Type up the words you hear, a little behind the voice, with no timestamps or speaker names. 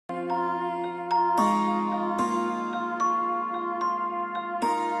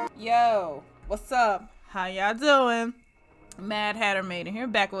What's up? How y'all doing? MadHatterMadden here,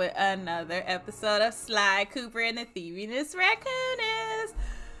 back with another episode of Sly Cooper and the Thievius Raccoonus.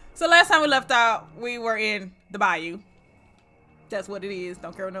 So last time we left out, we were in the bayou. That's what it is.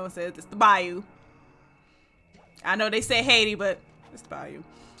 Don't care what no one says. It's the bayou. I know they say Haiti, but it's the bayou.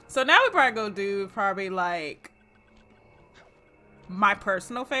 So now we probably go do like my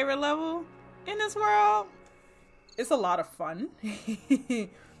personal favorite level in this world. It's a lot of fun.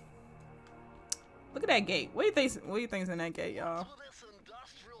 Look at that gate. What do you think's in that gate, y'all?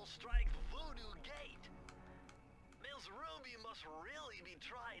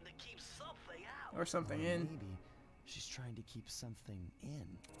 Or something in. Maybe she's trying to keep something in.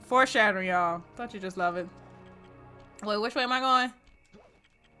 Foreshadowing, y'all. Don't you just love it? Wait, which way am I going?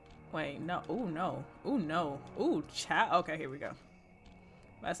 Wait, no. Ooh, no. Ooh, no. Ooh, child. Okay, here we go.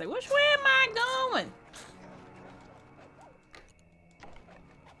 I say, which way am I going?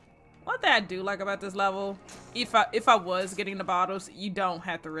 One thing I do like about this level, if I was getting the bottles, you don't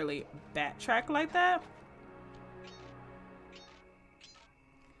have to really backtrack like that.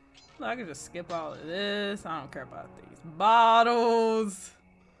 Look, I can just skip all of this. I don't care about these bottles.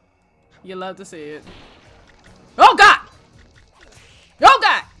 You love to see it. Oh God! Oh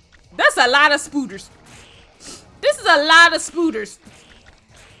God! That's a lot of spooters. This is a lot of spooters.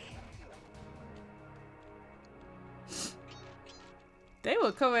 They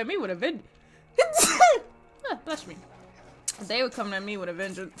would come at me with a vengeance. Bless me. They would come at me with a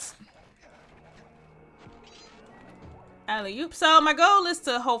vengeance. Alley-oop. So my goal is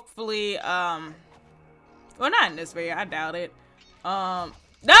to hopefully, well, not in this video. I doubt it. No!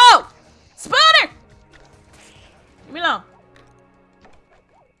 Spooter! Leave me alone.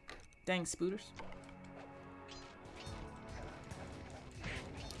 Dang spooters.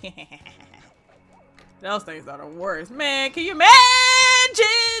 Those things are the worst. Man, can you imagine?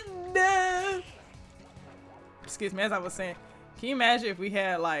 Excuse me, as I was saying, can you imagine if we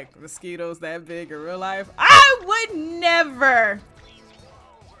had like mosquitoes that big in real life? I would never.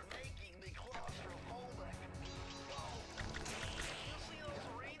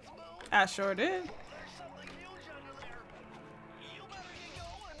 I sure did.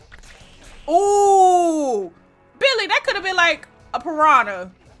 Ooh, Billy, that could have been like a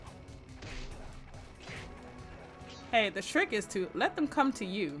piranha. Hey, the trick is to let them come to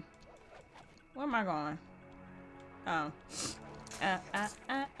you. Where am I going? Oh. Yeah,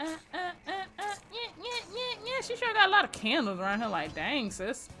 she sure got a lot of candles around her. Like, dang,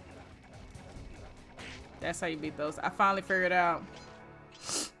 sis. That's how you beat those. I finally figured out.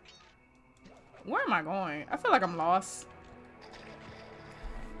 Where am I going? I feel like I'm lost.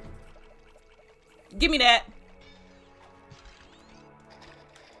 Give me that.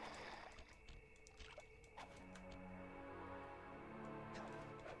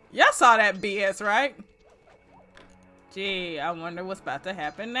 Y'all saw that BS, right? Gee, I wonder what's about to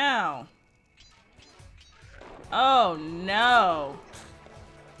happen now. Oh no.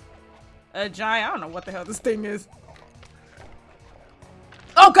 A giant, I don't know what the hell this thing is.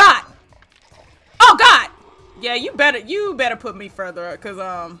 Oh God! Oh God! Yeah, you better put me further up, cause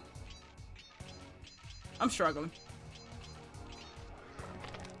I'm struggling.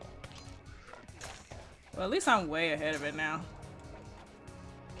 Well, at least I'm way ahead of it now.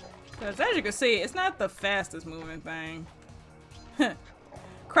 Because as you can see, it's not the fastest moving thing.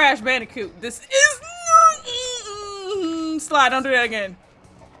 Crash Bandicoot. This is not... Slide, don't do that again.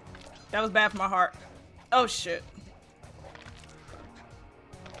 That was bad for my heart. Oh shit.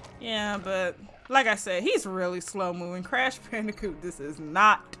 Yeah, but like I said, he's really slow moving. Crash Bandicoot, this is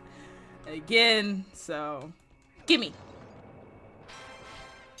not. Again, so... Gimme.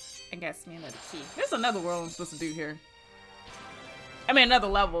 I guess me another key. There's another world I'm supposed to do here. I mean, another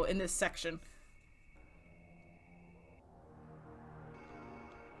level in this section.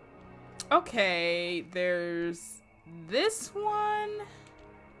 Okay, there's this one.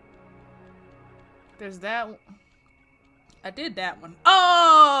 There's that one. I did that one.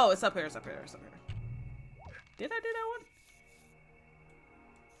 Oh, it's up here, it's up here, it's up here. Did I do that one?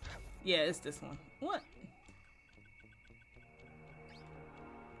 Yeah, it's this one. What?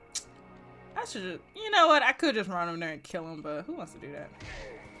 I should just, you know what? I could just run over there and kill him, but who wants to do that?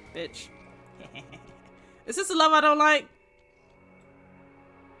 Bitch. Is this a level I don't like?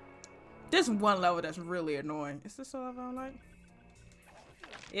 There's one level that's really annoying. Is this a level I don't like?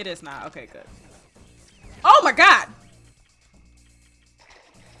 It is not. Okay, good. Oh my God!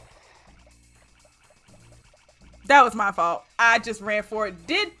 That was my fault. I just ran for it.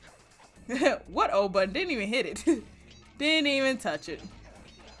 Did... What old button? Didn't even hit it. Didn't even touch it.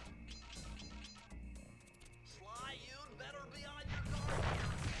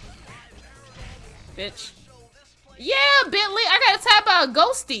 Bitch. Yeah, Bentley, I gotta tap out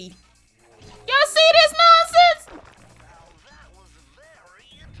Ghosty. Y'all see this nonsense?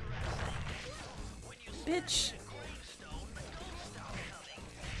 Bitch.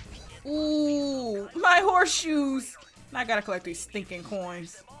 Ooh, my horseshoes. Now I gotta collect these stinking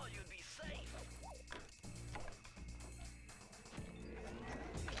coins.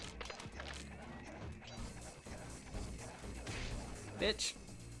 Bitch.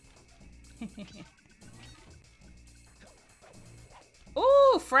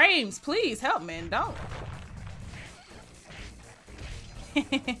 Ooh, frames, please help, man. Don't.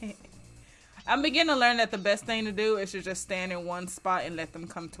 I'm beginning to learn that the best thing to do is to just stand in one spot and let them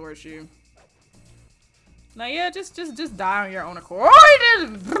come towards you. Now, yeah, just die on your own accord.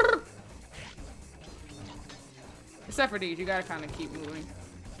 Oh, except for these, you gotta kind of keep moving.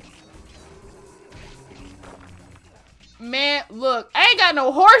 Man, look, I ain't got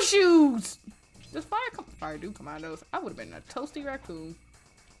no horseshoes. Does fire do come out of those? I would have been a toasty raccoon.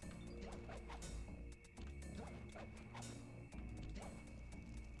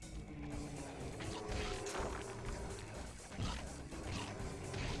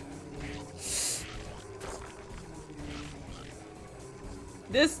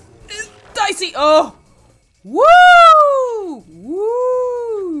 This is dicey. Oh, woo,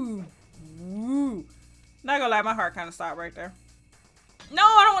 woo, woo. Not gonna lie, my heart kind of stopped right there. No,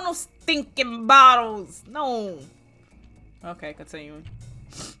 I don't want no stinking bottles. No. Okay, continuing.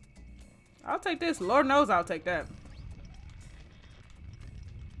 I'll take this. Lord knows I'll take that.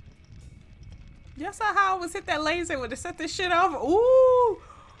 Y'all saw how I was hit that laser when it set this shit off? Ooh.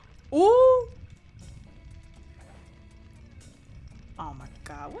 Ooh. Oh my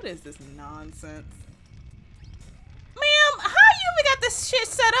god, what is this nonsense? Ma'am, how you even got this shit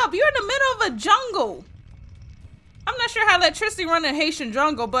set up? You're in the middle of a jungle. I'm not sure how electricity run in Haitian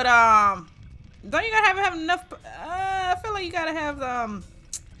jungle, but don't you gotta have enough? I feel like you gotta have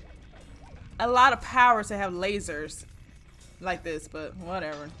a lot of power to have lasers like this, but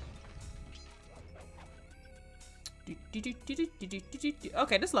whatever.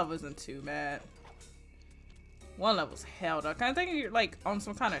 Okay, this level isn't too bad. One level's held up. I think you're like on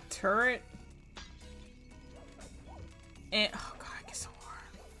some kind of turret. And oh god, it gets so hard.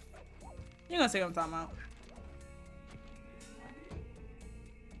 You're gonna see what I'm talking about.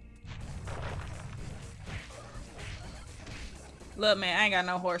 Look, man, I ain't got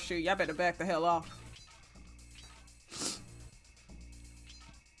no horseshoe. Y'all better back the hell off.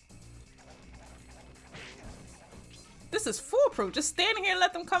 This is foolproof. Just stand here and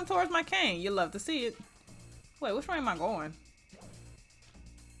let them come towards my cane. You'll love to see it. Wait, which way am I going?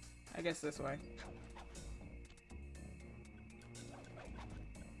 I guess this way.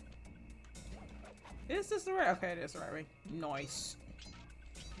 Is this the right? Okay, it is the right way. Nice.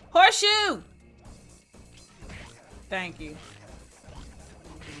 Horseshoe! Thank you.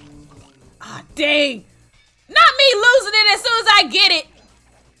 Ah, dang! Not me losing it as soon as I get it!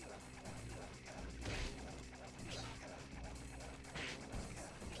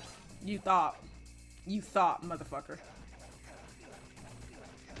 You thought. You thought, motherfucker.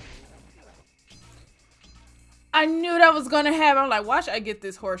 I knew that was gonna happen. I'm like, why should I get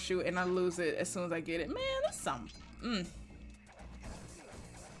this horseshoe and I lose it as soon as I get it? Man, that's something.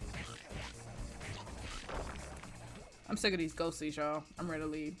 I'm sick of these ghosties, y'all. I'm ready to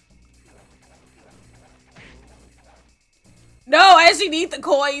leave. No, I actually need the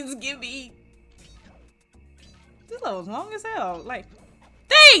coins. Give me. This level's long as hell. Like,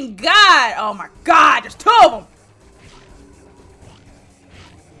 thank God. Oh my God, there's two of them.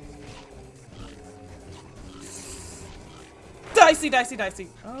 Dicey, dicey, dicey.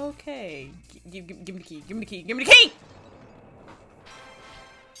 Okay. Give me the key. Give me the key. Give me the key.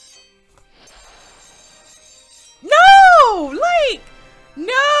 No! Like,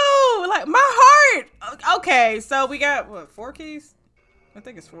 no! Like, my heart! Okay, so we got, what, 4 keys? I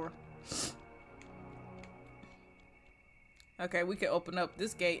think it's 4. Okay, we can open up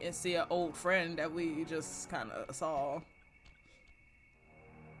this gate and see an old friend that we just kind of saw.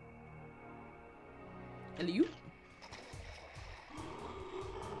 Hello?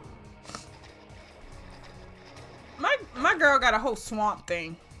 My girl got a whole swamp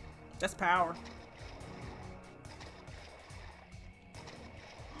thing. That's power.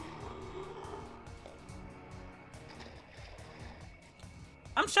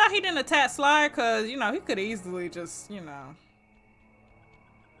 I'm sure he didn't attack Sly because, you know, he could easily just, you know.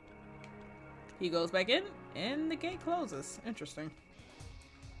 He goes back in and the gate closes. Interesting.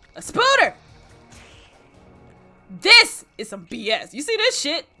 A spooter! This is some BS. You see this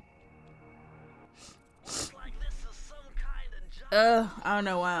shit? Looks like this is some kind of I don't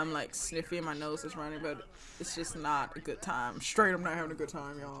know why I'm like sniffy and my nose is running, but it's just not a good time. Straight, I'm not having a good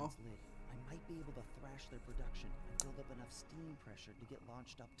time, y'all. I might be able to thrash their production and build up enough steam pressure to get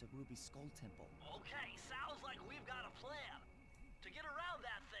launched up to Ruby's Skull Temple. Okay, sounds like we've got a plan. To get around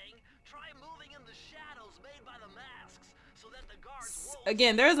that thing, try moving in the shadows made by the masks so that the guards won't.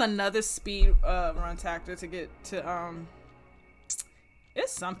 Again, there's another speed run tactic to get to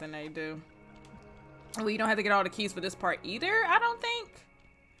it's something they do. Well, you don't have to get all the keys for this part either, I don't think.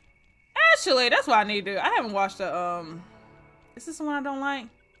 Actually, that's what I need to do. I haven't watched the is this the one I don't like?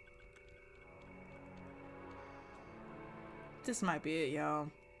 This might be it, y'all.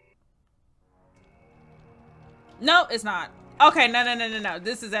 No, it's not. Okay, no.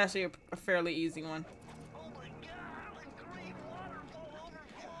 This is actually a fairly easy one. Oh my god, a green waterfall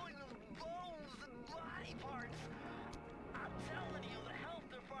overflowing with bones and body parts. I'm telling you, the health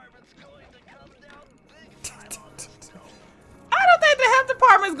department's going to come down big time on this stuff. I don't think the health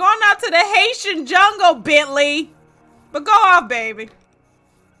department's going out to the Haitian jungle, Bentley. But go off, baby.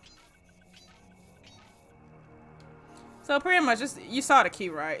 So pretty much, you saw the key,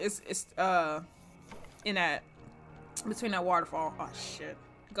 right? It's in that, between that waterfall. Oh shit,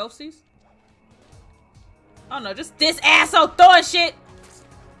 ghosties? Oh no, just this asshole throwing shit.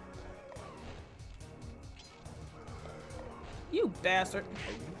 You bastard.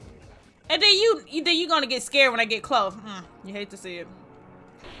 And then you gonna get scared when I get close. You hate to see it.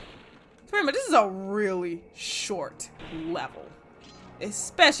 Pretty much, this is a really short level.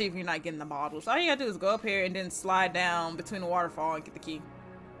 Especially if you're not getting the bottles. All you gotta do is go up here and then slide down between the waterfall and get the key.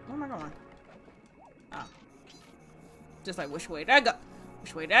 Where am I going? Oh. Just like, which way did I go?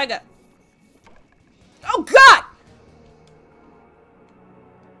 Which way did I go? Oh god!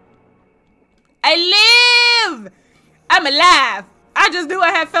 I live! I'm alive! I just knew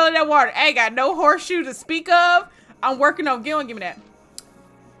I had fell in that water. I ain't got no horseshoe to speak of. I'm working on give me that.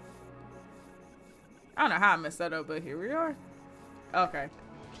 I don't know how I messed that up, but here we are. Okay.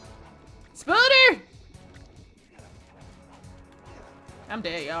 Spooter! I'm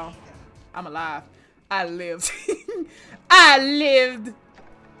dead, y'all. I'm alive. I lived. I lived.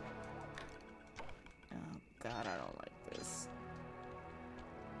 Oh god, I don't like this.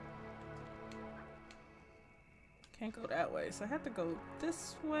 Can't go that way, so I have to go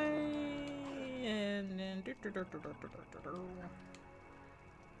this way and then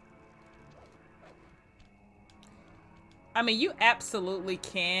I mean, you absolutely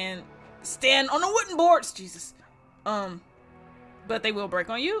can stand on the wooden boards, Jesus. But they will break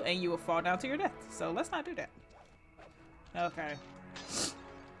on you and you will fall down to your death. So let's not do that. Okay.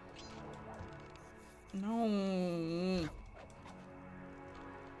 No.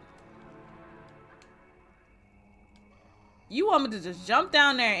 You want me to just jump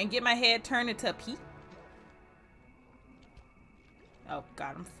down there and get my head turned into a pea? Oh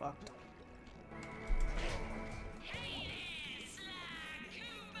god, I'm fucked.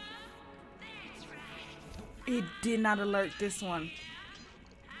 It did not alert this one.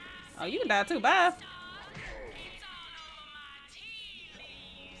 Oh, you can die too. Bye.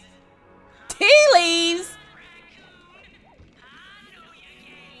 Tea leaves.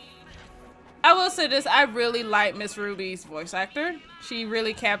 I will say this. I really like Miss Ruby's voice actor. She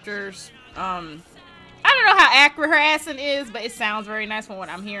really captures, I don't know how accurate her accent is, but it sounds very nice from what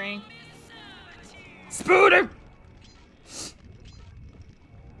I'm hearing. Spooter.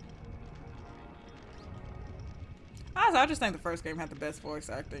 Honestly, I just think the first game had the best voice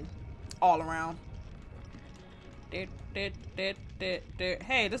acting all around. Hey,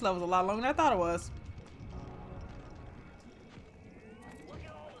 this level's a lot longer than I thought it was. Look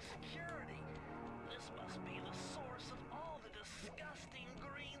at all the security. This must be the source of all the disgusting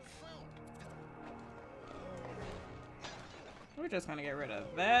green soup. We're just gonna get rid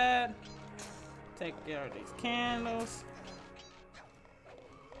of that. Take care of these candles.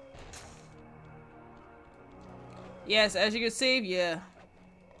 Yes, as you can see, yeah.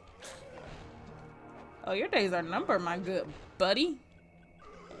 Oh, your days are numbered, my good buddy.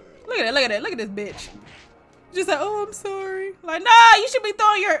 Look at it, look at it, look at this bitch. Just like, oh, I'm sorry. Like, nah, you should be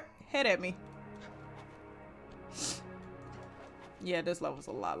throwing your head at me. Yeah, this level's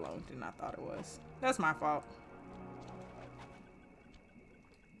a lot longer than I thought it was. That's my fault.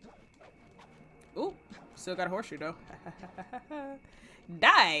 Ooh, still got a horseshoe though.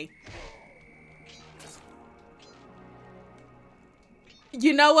 Die.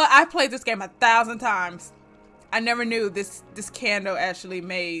 You know what? I played this game 1,000 times. I never knew this candle actually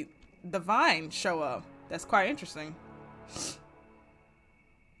made the vine show up. That's quite interesting.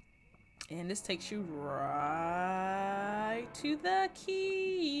 And this takes you right to the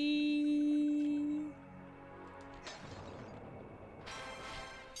key.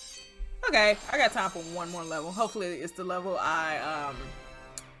 Okay, I got time for one more level. Hopefully it's the level I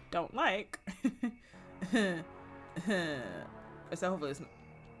don't like. So hopefully it's,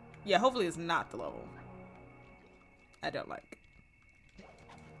 yeah, hopefully it's not the level I don't like.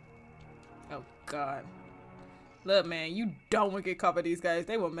 Oh god. Look, man, you don't want to get caught by these guys.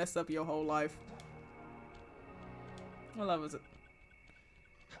 They will mess up your whole life. What level is it?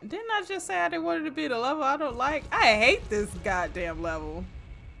 Didn't I just say I didn't want it to be the level I don't like? I hate this goddamn level.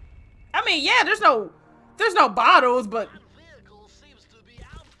 I mean, yeah, there's no bottles, but That vehicle seems to be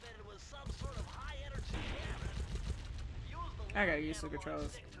outfitted with some sort of high-energy cannon. Use the I gotta left use the analog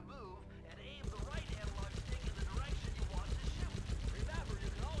controls. stick to move, and aim the right analog stick in the direction you want to shoot. Remember, you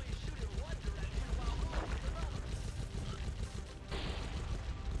can only shoot in one direction while moving in another.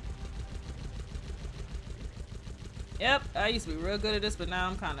 yep, I used to be real good at this, but now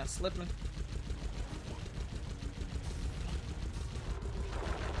I'm kind of slipping.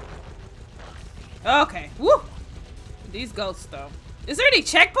 Okay, woo! These ghosts, though. Is there any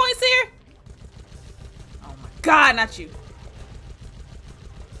checkpoints here? Oh my god, not you.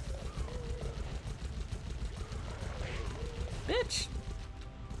 Bitch.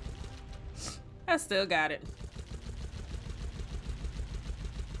 I still got it.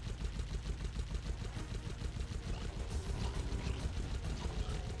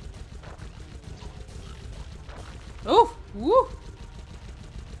 Oh, woo!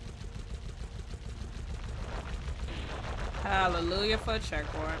 Hallelujah for a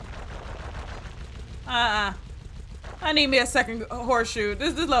checkpoint. I need me a second horseshoe.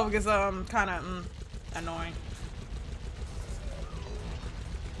 This level gets kind of annoying.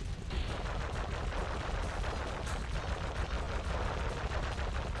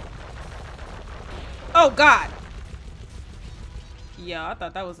 Oh god. Yeah, I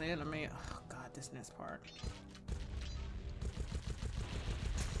thought that was the enemy. Oh god, this next part.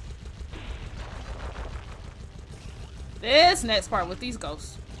 This next part with these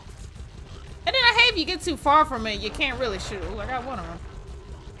ghosts. And then I hate if you get too far from it, you can't really shoot. Ooh, I got one of them.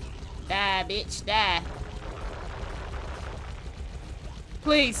 Die, bitch, die.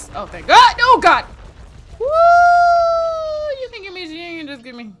 Please. Oh, thank God. Oh, God. Woo! You can give me, you can just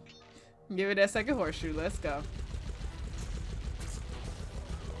give me it that second horseshoe. Let's go.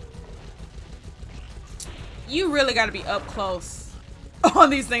 You really got to be up close on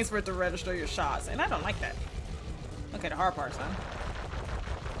these things for it to register your shots. And I don't like that. Okay, the hard part, son.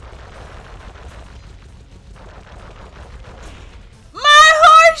 My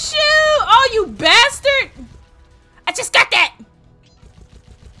horseshoe! Oh, you bastard! I just got that! According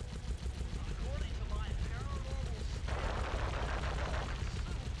to my paranormal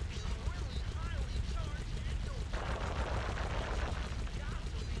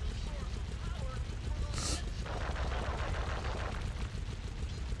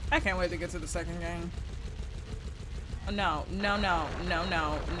I can't wait to get to the second game. No. We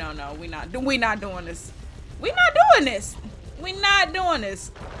not doing this. We not doing this. We not doing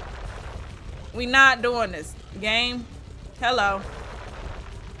this. We not doing this. Game. Hello.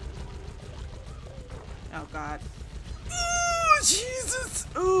 Oh god. Oh Jesus.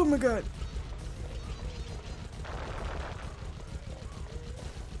 Oh my god.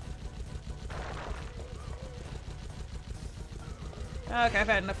 Okay, I've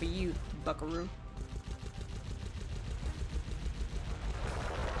had enough of you, buckaroo.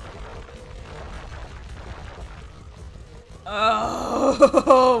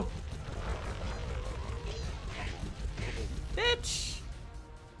 Oh, bitch!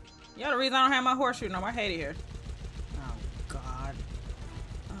 Y'all the reason I don't have my horseshoe no more. I hate it here. Oh god.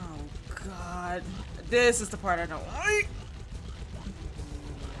 Oh god. This is the part I don't like.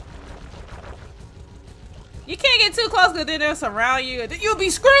 You can't get too close because then they'll surround you and then you'll be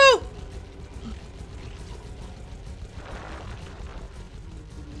screwed!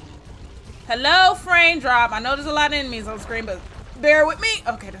 Hello, frame drop. I know there's a lot of enemies on the screen, but bear with me.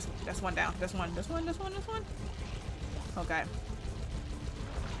 Okay, that's one down. That's one. Okay.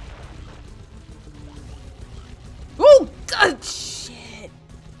 Oh, good shit.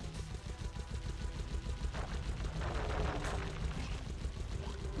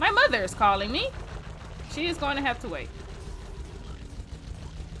 My mother is calling me. She is going to have to wait.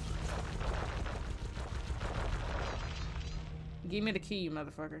 Give me the key, you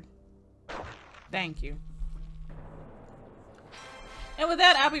motherfucker. Thank you. And with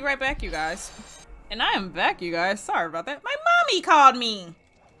that, I'll be right back, you guys. And I am back, you guys. Sorry about that. My mommy called me.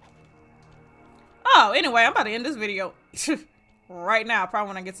 Oh, anyway, I'm about to end this video right now. Probably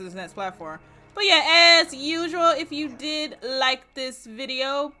when I get to this next platform. But yeah, as usual, if you did like this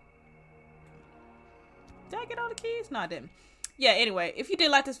video... Did I get all the keys? No, I didn't. yeah, anyway, if you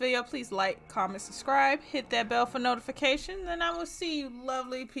did like this video, please like, comment, subscribe, hit that bell for notifications, and I will see you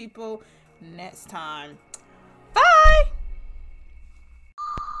lovely people next time.